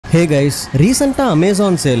Hey guys, recently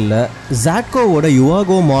Amazon sale la Wzatco Yuva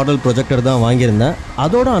Go model projector தான் வாங்கியிருந்தேன்.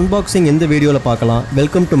 அதோட unboxing இந்த வீடியோல பார்க்கலாம்.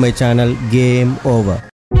 Welcome to my channel Game Over.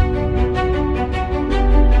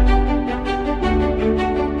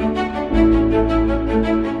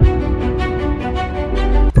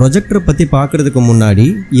 Projector பத்தி பார்க்கிறதுக்கு முன்னாடி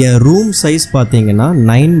என் ரூம் சைஸ் பாத்தீங்கன்னா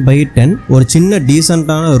 9x10 ஒரு சின்ன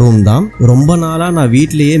டீசென்ட்டான ரூம் தான். ரொம்ப நாளா நான்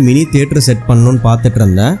வீட்லயே மினி தியேட்டர் செட் பண்ணணும்னு பார்த்துட்டு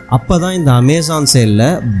இருந்தேன். அப்பதான் இந்த அமேசான் சேல்ல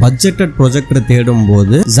பட்ஜெட்டட் ப்ரொஜெக்டர் தேடும்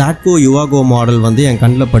போது Wzatco Yuva Go மாடல் வந்து என்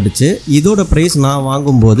கண்ணில் பட்டுச்சு. இதோட பிரைஸ் நான்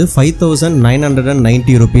வாங்கும் போது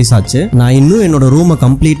 5990 rupees ஆச்சு. நான் இன்னும் என்னோட ரூமை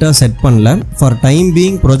கம்ப்ளீட்டா செட் பண்ணல. ஃபார் டைம்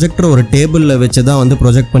பீயிங் ப்ரொஜெக்டர் ஒரு டேபிள்ல வச்சுதான் வந்து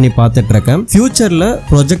ப்ரொஜெக்ட் பண்ணி பார்த்துட்டு இருக்கேன். ஃபியூச்சர்ல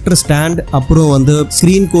ப்ரொஜெக்டர் ஸ்டாண்ட் அப்புறம் வந்து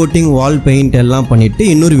ஸ்கிரீன் கோட்டிங் வால் பெயிண்ட் எல்லாம் பண்ணிட்டு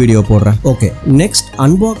இன்னொரு வீடியோ போடுறேன். ஓகே, நெக்ஸ்ட்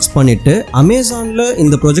அன்பாக்ஸ் பண்ணிட்டு அமேசான்ல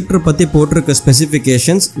இந்த ப்ரொஜெக்டர் பத்தி போட்டிருக்க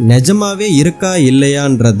ஸ்பெசிபிகேஷன்ஸ் நிஜமாவே இருக்கா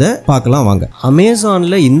இல்லையான்றத பார்க்கலாம் வாங்க.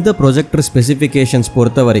 அமேசான்ல இந்த ப்ரொஜெக்டர் ஸ்பெசிபிகேஷன்ஸ்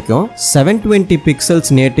பொறுத்த வரைக்கும் 720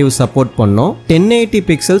 பிக்சல்ஸ் நேட்டிவ் சப்போர்ட் பண்ணோம். 1080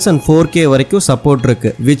 பிக்சல்ஸ் அண்ட் 4K வரைக்கும் சப்போர்ட்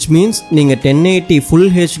இருக்கு. which means நீங்க 1080 full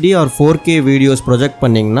HD or 4K videos project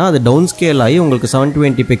பண்ணீங்கன்னா அது டவுன் ஸ்கேல் ஆகி உங்களுக்கு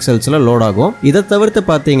 720 பிக்சல்ஸ்ல லோட் ஆகும். இதை தவிர்த்து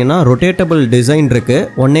பார்த்தீங்கன்னா ரொட்டேட்டபிள் டிசைன் இருக்கு.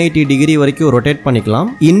 180 டிகிரி வரைக்கும் ரொட்டேட் பண்ணிக்கலாம்.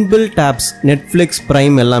 இன்பில்ட் ஆப்ஸ் நெட்ஃபிளிக்ஸ்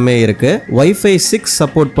பிரைம் எல்லாமே இருக்கு. வைஃபை 6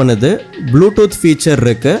 சப்போர்ட் பண்ணுது. ப்ளூடூத் ஃபீச்சர்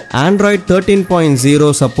இருக்கு. ஆண்ட்ராய்ட் 13.0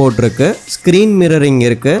 சப்போர்ட் இருக்கு. ஸ்கிரீன் மிரரிங்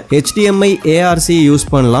இருக்கு. HDMI ARC யூஸ்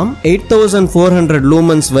பண்ணலாம். 8400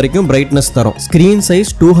 லூமன்ஸ் வரைக்கும் பிரைட்னஸ் தரும். ஸ்கிரீன்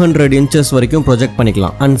சைஸ் 200 inches வரைக்கும் ப்ரொஜெக்ட்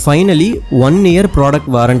பண்ணிக்கலாம். And finally 1 year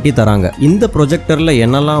product warranty தராங்க. இந்த ப்ரொஜெக்டர்ல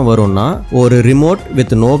என்னெல்லாம் வரும்னா ஒரு remote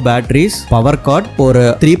with no batteries, power card, ஒரு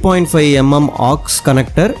 3.5 mm aux கனெக்டர்,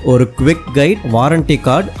 ஒரு குவிக் கைட், வாரண்டி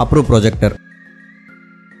கார்டு, அப்புறம் ப்ரொஜெக்டர்.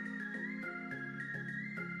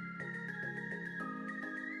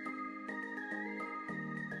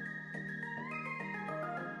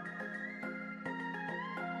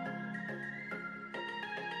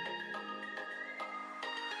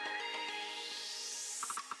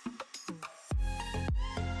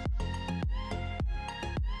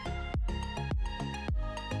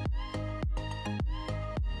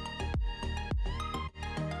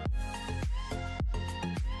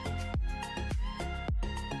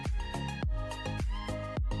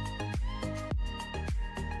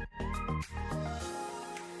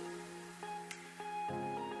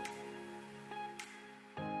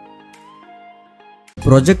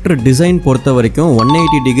 ப்ரொஜெக்டர் டிசைன் பொறுத்த வரைக்கும்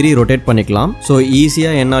 180 டிகிரி ரொட்டேட் பண்ணிக்கலாம். ஸோ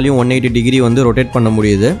ஈஸியாக என்னாலையும் 180 டிகிரி வந்து ரொட்டேட் பண்ண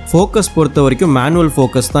முடியுது. ஃபோக்கஸ் பொறுத்த வரைக்கும் மேனுவல்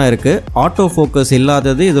ஃபோக்கஸ் தான் இருக்கு. ஆட்டோ ஃபோக்கஸ்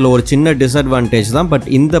இல்லாதது இதில் ஒரு சின்ன டிஸ்அட்வான்டேஜ் தான். பட்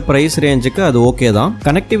இந்த ப்ரைஸ் ரேஞ்சுக்கு அது ஓகே தான்.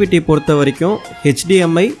 கனெக்டிவிட்டி பொறுத்த வரைக்கும்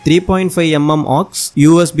HDMI 3.5 mm aux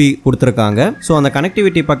USB கொடுத்துருக்காங்க. ஸோ அந்த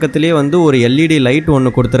கனெக்டிவிட்டி பக்கத்திலேயே வந்து ஒரு LED லைட்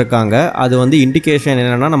ஒன்று கொடுத்துருக்காங்க. அது வந்து இண்டிகேஷன்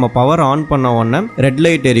என்னன்னா நம்ம பவர் ஆன் பண்ண உடனே ரெட்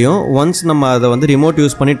லைட் எரியும். ஒன்ஸ் நம்ம அதை வந்து ரிமோட்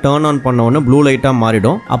யூஸ் பண்ணி டர்ன் ஆன் பண்ண உடனே ப்ளூ லைட்டாக மாறிடும்.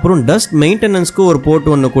 அப்புறம் டஸ்ட் மெயின்டெனன்ஸ்க்கு ஒரு போர்ட்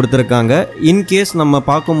ஒன்று கொடுத்துருக்காங்க. இன்கேஸ் நம்ம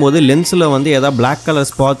பார்க்கும்போது லென்ஸ்ல வந்து ஏதாவது பிளாக் கலர்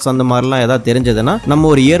ஸ்பாட்ஸ் அந்த மாதிரிலாம் ஏதாவது தெரிஞ்சதுன்னா நம்ம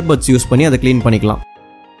ஒரு இயர்பட்ஸ் யூஸ் பண்ணி அதை கிளீன் பண்ணிக்கலாம்.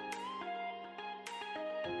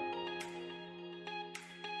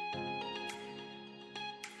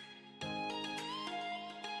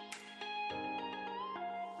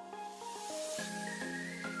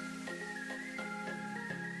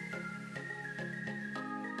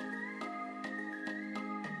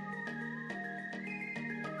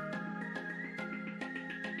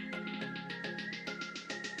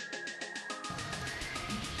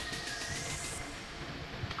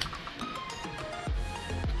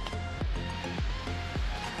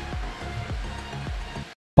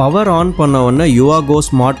 பவர் ஆன் பண்ண உடனே Yuva Go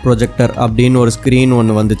ஸ்மார்ட் ப்ரொஜெக்டர் அப்படின்னு ஒரு ஸ்க்ரீன்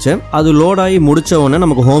ஒன்று வந்துச்சு. அது லோட் ஆகி முடிச்ச உடனே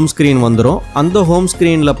நமக்கு ஹோம் ஸ்க்ரீன் வந்துடும். அந்த ஹோம்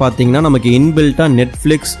ஸ்க்ரீனில் பார்த்தீங்கன்னா நமக்கு இன்பில்ட்டா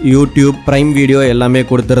நெட்ஃப்ளிக்ஸ், யூடியூப், பிரைம் வீடியோ எல்லாமே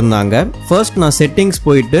கொடுத்துருந்தாங்க. ஃபர்ஸ்ட் நான் செட்டிங்ஸ்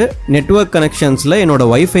போயிட்டு நெட்வொர்க் கனெக்ஷன்ஸில் என்னோட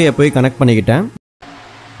வைஃபையை போய் கனெக்ட் பண்ணிக்கிட்டேன்.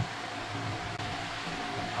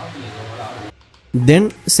 தென்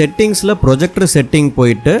செட்டிங்ஸில் ப்ரொஜெக்டர் செட்டிங்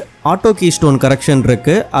போயிட்டு ஆட்டோ கீஸ்டோன் கரெக்ஷன்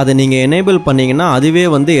இருக்கு. அதை நீங்கள் எனேபிள் பண்ணீங்கன்னா அதுவே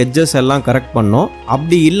வந்து எட்ஜஸ் எல்லாம் கரெக்ட் பண்ணும்.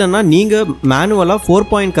 அப்படி இல்லைன்னா நீங்கள் மேனுவலாக 4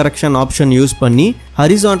 point கரெக்ஷன் ஆப்ஷன் யூஸ் பண்ணி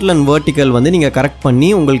ஹரிசான்டல் அண்ட் வெர்டிக்கல் வந்து நீங்கள் கரெக்ட் பண்ணி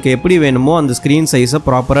உங்களுக்கு எப்படி வேணுமோ அந்த ஸ்க்ரீன் சைஸை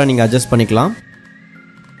ப்ராப்பராக நீங்கள் அட்ஜஸ்ட் பண்ணிக்கலாம்.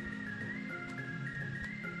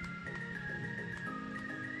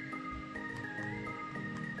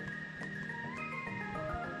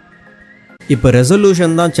 இப்போ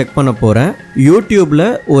ரெசல்யூஷன் தான் செக் பண்ண போகிறேன். யூடியூப்பில்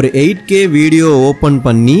ஒரு 8K வீடியோ ஓப்பன்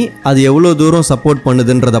பண்ணி அது எவ்வளோ தூரம் சப்போர்ட்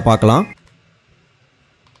பண்ணுதுன்றதை பார்க்கலாம்.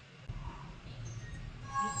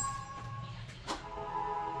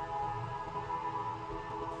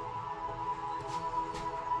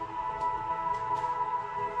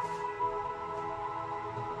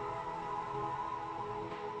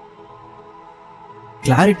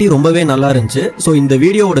 கிளாரிட்டி ரொம்பவே நல்லா இருந்துச்சு. ஸோ இந்த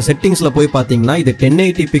வீடியோவோட செட்டிங்ஸ்ல போய் பாத்தீங்கன்னா இது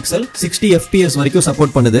 1080 பிக்சல் 60 fps வரைக்கும்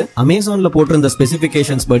சப்போர்ட் பண்ணுது. அமேசான்ல போட்டிருந்த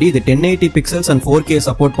ஸ்பெசிபிகேஷன்ஸ் படி இது 1080 பிக்சல்ஸ் அண்ட் 4K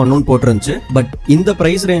சப்போர்ட் பண்ணுன்னு போட்டிருந்துச்சு. பட் இந்த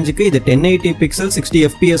பிரைஸ் ரேஞ்சுக்கு இது 1080 பிக்சல் 60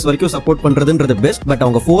 fps வரைக்கும் சப்போர்ட் பண்றதுன்றது பெஸ்ட். பட்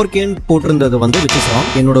அவங்க 4K போட்டிருந்தது வந்து which is wrong.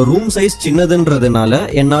 என்னோட ரூம் சைஸ் சின்னதுன்றதுனால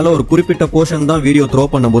என்னால ஒரு குறிப்பிட்ட போர்ஷன் தான் வீடியோ த்ரோ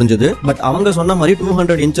பண்ண முடிஞ்சது. பட் அவங்க சொன்ன மாதிரி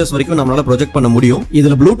 200 inches வரைக்கும் நம்மளால ப்ரொஜெக்ட் பண்ண முடியும்.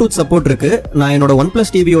 இதுல ப்ளூடூத் சப்போர்ட் இருக்கு. நான் என்னோட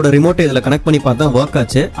OnePlus டிவியோட ரிமோட் இதுல கனெக்ட் பண்ணி பார்த்தா ஒர்க்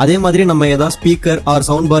ஆச்சு. அதே மாதிரி நம்ம ஏதாவது ஸ்பீக்கர் ஆர்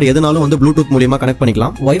சவுண்ட் பார் எதுனாலும் வந்து ப்ளூடூத் மூலமா கனெக்ட்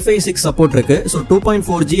பண்ணிக்கலாம். Wi-Fi 6 சப்போர்ட் இருக்கு. சோ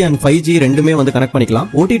 2.4G அண்ட் 5G ரெண்டுமே வந்து கனெக்ட் பண்ணிக்கலாம்.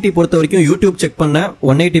 OTT பொறுத்த வரைக்கும் யூடியூப் செக் பண்ண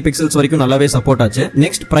 180 பிக்சல்ஸ் வரைக்கும் நல்லாவே சப்போர்ட் ஆச்சு.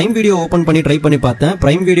 நெக்ஸ்ட் பிரைம் வீடியோ ஓபன் பண்ணி ட்ரை பண்ணி பார்த்தேன்.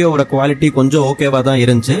 பிரைம் வீடியோவோட குவாலிட்டி கொஞ்சம் ஓகேவா தான்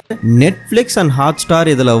இருந்துச்சு. நெட்ஃபிளிக்ஸ் அண்ட்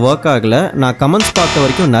ஹாட்ஸ்டார் இதுல ஒர்க் ஆகல. நான் கமெண்ட்ஸ் பார்த்த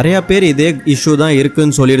வரைக்கும் நிறைய பேர் இதே இஷ்யூ தான்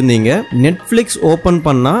இருக்குன்னு சொல்லியிருந்தீங்க. நெட்ஃபிளிக்ஸ் ஓபன்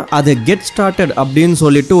பண்ணா அது கெட் ஸ்டார்டட் அப்படின்னு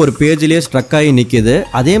சொல்லிட்டு ஒரு பேஜ்லயே ஸ்ட்ரக் ஆகி நிக்குது.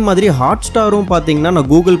 அதே மாதிரி ஹாட்ஸ்டாரும் பாத்தீங்கன்னா நான்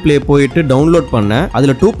கூகுள் பிளே போயிட்டு டவுன்லோட் பண்ணேன்.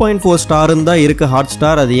 அதுல 2.4 ஸ்டார் தான் இருக்கு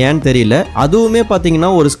ஹாட்ஸ்டார். அது ஏன்னு தெரியல. அதுவுமே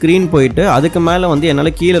பாத்தீங்கன்னா ஒரு ஸ்கிரீன் போயிட்டு அதுக்கு மேல வந்து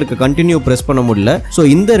என்னால கீழே இருக்க கண்டினியூ பிரஸ் பண்ண முடியல. சோ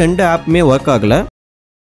இந்த ரெண்டு ஆப்புமே ஒர்க் ஆகல.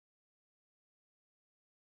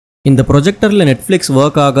 இந்த ப்ரொஜெக்டர்ல நெட்ஃபிளிக்ஸ்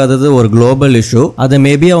ஒர்க் ஆகாதது ஒரு குளோபல் இஷ்யூ. அதை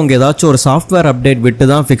மேபி அவங்க ஏதாச்சும் ஒரு சாஃப்ட்வேர் அப்டேட் விட்டு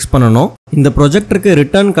தான் ஃபிக்ஸ் பண்ணணும். இந்த ப்ரொஜெக்டருக்கு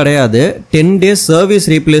ரிட்டர்ன் கிடையாது. 10 days சர்வீஸ்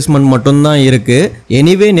ரீப்ளேஸ்மெண்ட் மட்டும் தான் இருக்கு.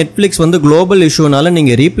 எனிவே நெட்ஃபிளிக்ஸ் வந்து குளோபல் இஷ்யூனால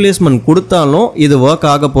நீங்க ரீப்ளேஸ்மெண்ட் கொடுத்தாலும் இது ஒர்க்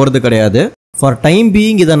ஆக போறது கிடையாது. ஃபார் டைம்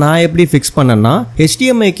பீயிங் இதை நான் எப்படி ஃபிக்ஸ் பண்ணேன்னா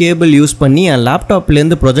HDMI கேபிள் யூஸ் பண்ணி என்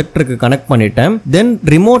லேப்டாப்லேருந்து ப்ரொஜெக்டருக்கு கனெக்ட் பண்ணிட்டேன். தென்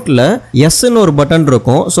ரிமோட்டில் எஸ்ன்னு ஒரு பட்டன்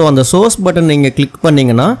இருக்கும். ஸோ அந்த சோர்ஸ் பட்டன் நீங்கள் கிளிக்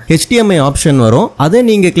பண்ணீங்கன்னா HDMI ஆப்ஷன் வரும். அதை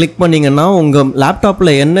நீங்கள் கிளிக் பண்ணீங்கன்னா உங்கள்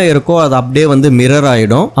லேப்டாப்பில் என்ன இருக்கோ அது அப்படியே வந்து மிரர்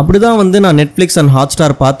ஆகிடும். அப்படிதான் வந்து நான் நெட்ஃப்ளிக்ஸ் அண்ட்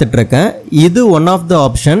ஹாட்ஸ்டார் பார்த்துட்டு இருக்கேன். இது ஒன் ஆஃப் த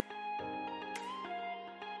ஆப்ஷன்.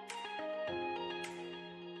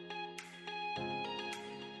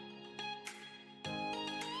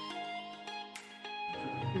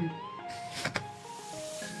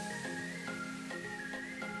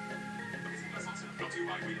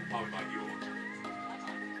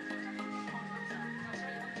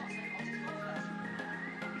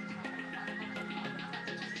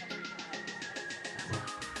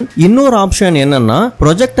 இன்னொரு ஆப்ஷன் என்னன்னா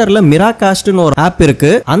ப்ரொஜெக்டர்ல மிராகாஸ்ட்னு ஒரு ஆப்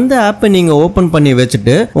இருக்கு. அந்த ஆப்பை நீங்க ஓபன் பண்ணி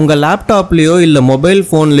வச்சுட்டு உங்க லேப்டாப்லயோ இல்ல மொபைல்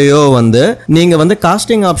போன்லயோ வந்து நீங்க வந்து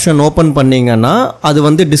காஸ்டிங் ஆப்ஷன் ஓபன் பண்ணீங்கன்னா அது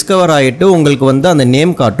வந்து டிஸ்கவர் ஆயிட்டு உங்களுக்கு வந்து அந்த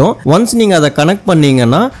நேம் காட்டும். ஒன்ஸ் நீங்க அதை கனெக்ட்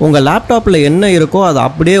பண்ணீங்கன்னா உங்க லேப்டாப்ல என்ன இருக்கோ அது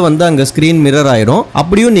அப்படியே வந்து அங்க ஸ்கிரீன் மிரர் ஆயிடும்.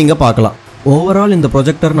 அப்படியும் நீங்க பார்க்கலாம். ஓவரால் இந்த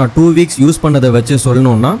ப்ரொஜெக்டர் நான் 2 weeks யூஸ் பண்ணதை வச்சு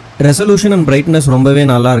சொல்லணும்னா ரெசல்யூஷன் அண்ட் பிரைட்னஸ் ரொம்பவே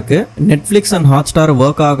நல்லா இருக்கு. நெட்ஃபிளிக்ஸ் அண்ட் ஹாட்ஸ்டார்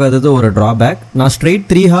ஒர்க் ஆகாதது ஒரு டிராபேக். நான் ஸ்ட்ரெயிட்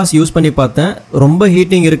 3 hours யூஸ் பண்ணி பார்த்தேன். ரொம்ப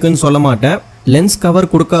ஹீட்டிங் இருக்குன்னு சொல்ல மாட்டேன். லென்ஸ்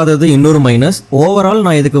கவர் கொடுக்காதது இன்னொரு மைனஸ். ஓவரால்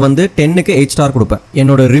நான் இதுக்கு வந்து 10க்கு 8 ஸ்டார் கொடுப்பேன்.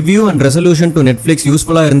 என்னோட review and resolution to Netflix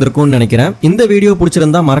யூஸ்ஃபுல்லா இருந்திருக்கும்னு நினைக்கிறேன். இந்த வீடியோ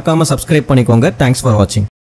பிடிச்சிருந்தா மறக்காம சப்ஸ்கிரைப் பண்ணிக்கோங்க. தேங்க்ஸ் ஃபார் வாட்சிங்.